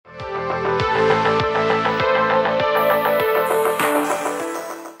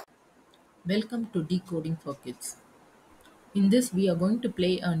Welcome to Decoding for Kids. In this, we are going to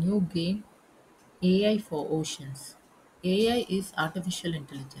play a new game, AI for Oceans. AI is artificial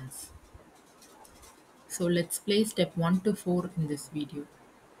intelligence. So let's play step 1 to 4 in this video.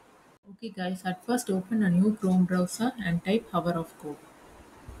 Okay guys, at first open a new Chrome browser and type Hover of Code.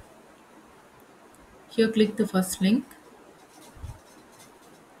 Here click the first link.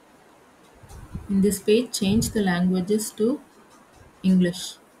 In this page, change the languages to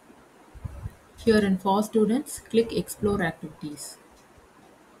English. Here in For Students, click Explore Activities.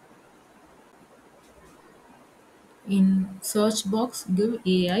 In search box, give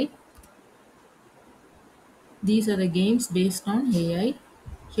AI. These are the games based on AI.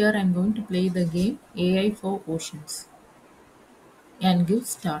 Here I'm going to play the game AI for Oceans and give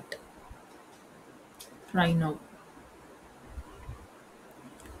start. Try now.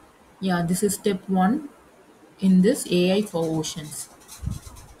 Yeah, this is step 1 in this AI for Oceans.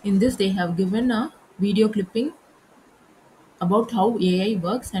 In this, they have given a video clipping about how AI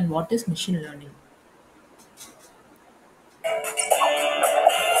works and what is machine learning.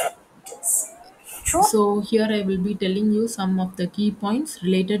 So here I will be telling you some of the key points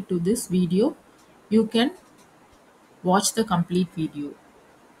related to this video. You can watch the complete video.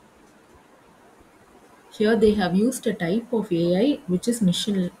 Here they have used a type of AI which is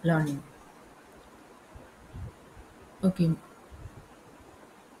machine learning.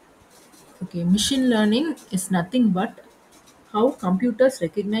 Okay, machine learning is nothing but how computers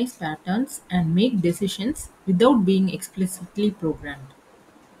recognize patterns and make decisions without being explicitly programmed.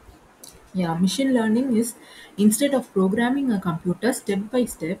 Yeah, machine learning is instead of programming a computer step by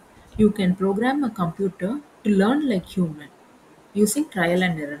step, you can program a computer to learn like human using trial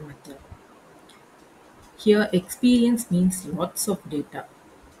and error method. Here experience means lots of data.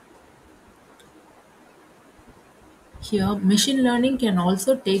 Here machine learning can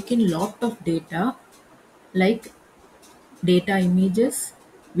also take in lot of data like data images,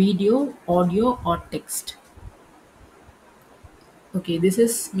 video, audio or text. Okay, this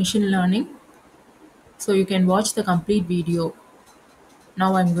is machine learning. So you can watch the complete video.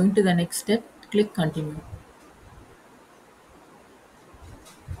 Now I'm going to the next step. Click continue.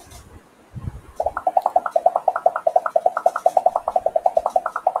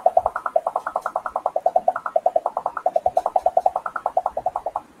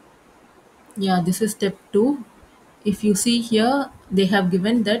 Yeah, this is step 2. If you see here, they have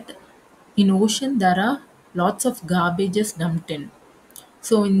given that in ocean there are lots of garbages dumped in.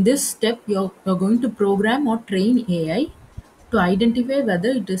 So in this step, you're going to program or train AI to identify whether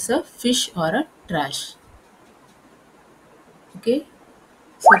it is a fish or a trash. Okay,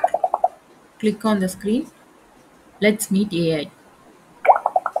 so click on the screen. Let's meet AI.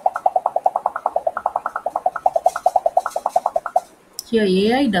 Here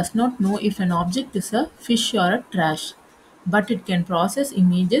AI does not know if an object is a fish or a trash, but it can process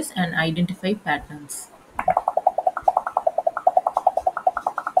images and identify patterns.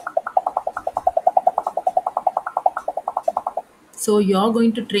 So you're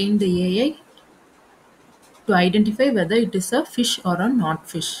going to train the AI to identify whether it is a fish or a not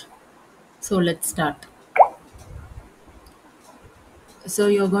fish. So let's start. So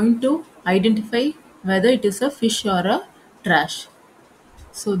you're going to identify whether it is a fish or a trash.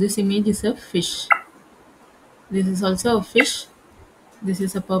 So this image is a fish. This is also a fish. This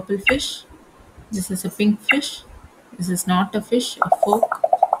is a purple fish. This is a pink fish. This is not a fish, a fork.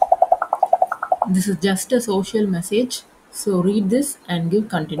 This is just a social message. So read this and give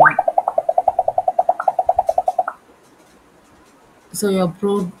continue. So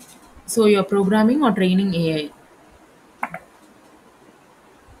you're programming or training AI.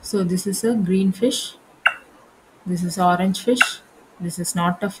 So this is a green fish. This is orange fish. This is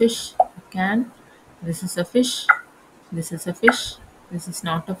not a fish. A can. This is a fish. This is a fish. This is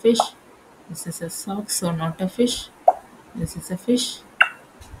not a fish. This is a sock, so not a fish. This is a fish.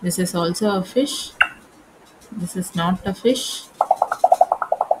 This is also a fish. This is not a fish.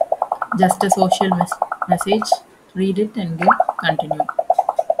 Just a social message. Read it and give continue.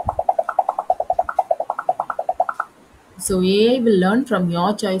 So AI will learn from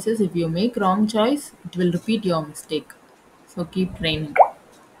your choices. If you make wrong choice, it will repeat your mistake. So keep training.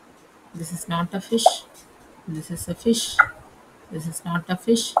 This is not a fish. This is a fish. This is not a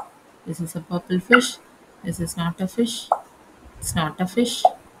fish. This is a purple fish. This is not a fish. It's not a fish.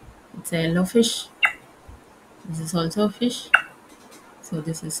 It's a yellow fish. This is also a fish. So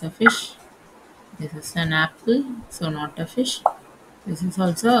this is a fish. This is an apple. So not a fish. This is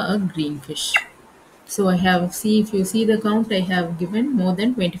also a green fish. So I have see if you see the count, I have given more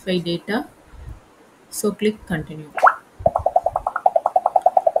than 25 data. So click continue.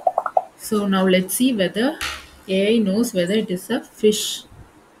 So now let's see whether AI knows whether it is a fish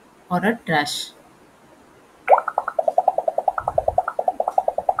or a trash.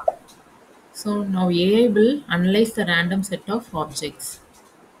 So now AI will analyze the random set of objects.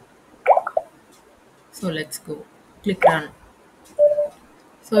 So let's go. Click run.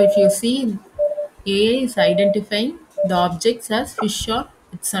 So if you see, AI is identifying the objects as fish or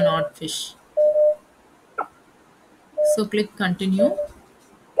it's a not fish. So click continue.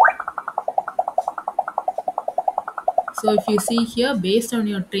 So if you see here, based on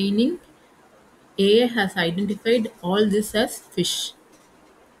your training, AI has identified all this as fish.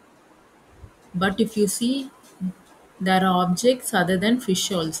 But if you see, there are objects other than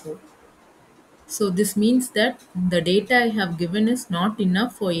fish also. So this means that the data I have given is not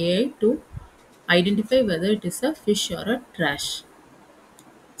enough for AI to identify whether it is a fish or a trash.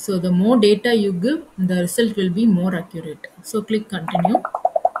 So the more data you give, the result will be more accurate. So click continue.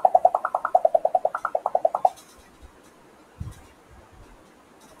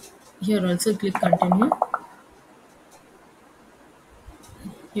 Here also click continue.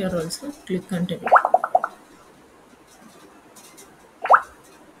 Here also click continue.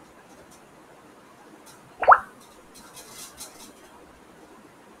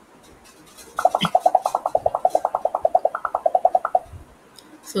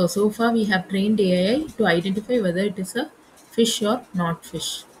 So far we have trained AI to identify whether it is a fish or not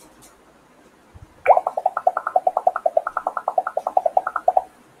fish.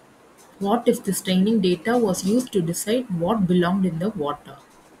 What if this training data was used to decide what belonged in the water?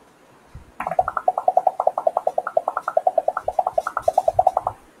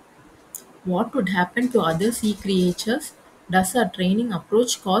 What would happen to other sea creatures? Does our training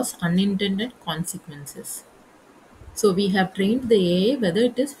approach cause unintended consequences? So we have trained the AI whether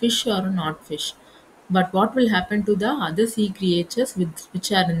it is fish or not fish. But what will happen to the other sea creatures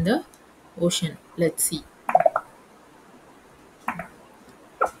which are in the ocean? Let's see.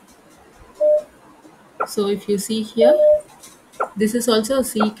 So if you see here, this is also a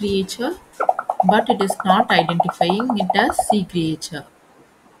sea creature, but it is not identifying it as sea creature.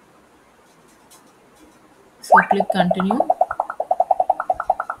 So click continue.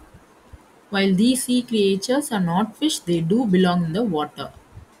 While these sea creatures are not fish, they do belong in the water.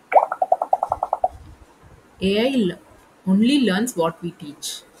 AI only learns what we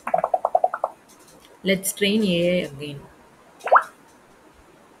teach. Let's train AI again.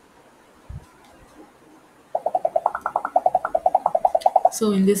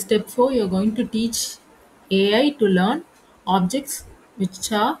 So in this step 4, you're going to teach AI to learn objects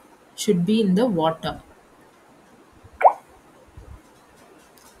which are should be in the water.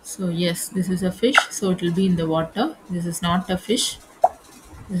 So yes, this is a fish, so it will be in the water. This is not a fish.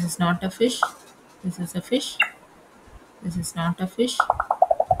 This is not a fish. This is a fish. This is not a fish.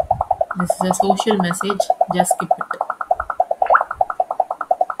 This is a social message. Just skip it.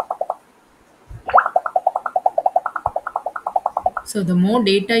 So the more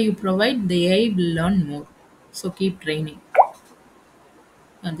data you provide, the AI will learn more. So keep training.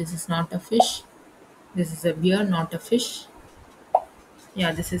 And this is not a fish. This is a bear, not a fish.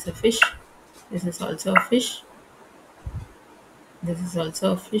 Yeah, this is a fish. This is also a fish. This is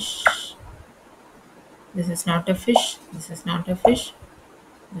also a fish. This is not a fish. This is not a fish.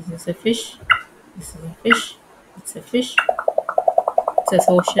 This is a fish. This is a fish. It's a fish. It's a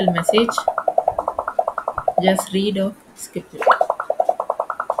social message. Just read or skip it.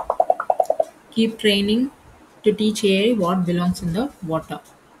 Keep training to teach AI what belongs in the water.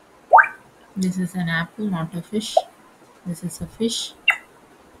 This is an apple, not a fish. This is a fish.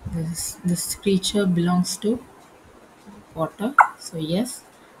 This creature belongs to water. So yes,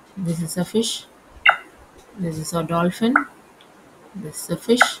 this is a fish. This is a dolphin. This is a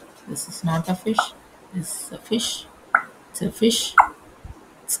fish. This is not a fish. This is a fish. It's a fish.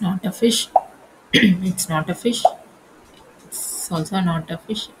 It's not a fish. It's not a fish. It's also not a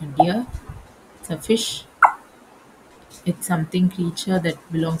fish. A deer. It's a fish. It's something creature that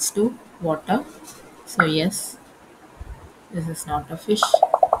belongs to water. So yes, this is not a fish.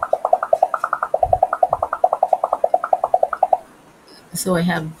 So I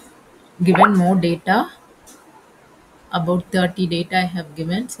have given more data. About 30 data I have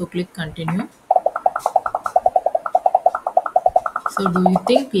given. So click continue. So do you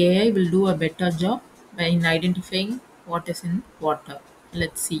think AI will do a better job in identifying what is in water?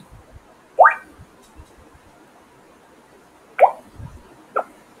 Let's see.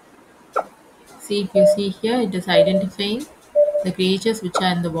 See, if you see here, it is identifying the creatures which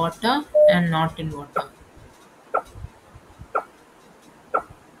are in the water and not in water.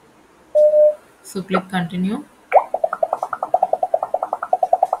 So click continue.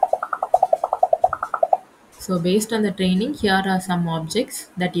 So based on the training, here are some objects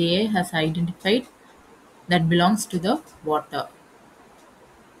that AI has identified that belongs to the water.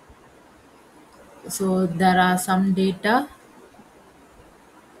 So there are some data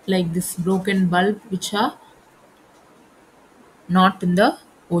like this broken bulb which are not in the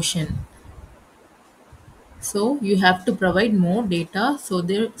ocean. So you have to provide more data so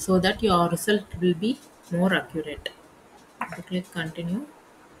that your result will be more accurate. So click continue.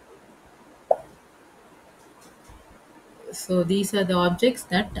 So these are the objects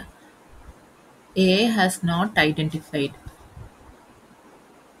that AI has not identified.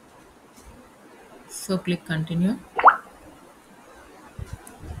 So click continue.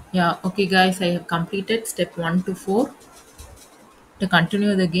 Yeah, okay guys, I have completed step 1 to 4. To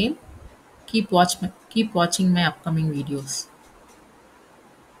continue the game, keep watching my upcoming videos.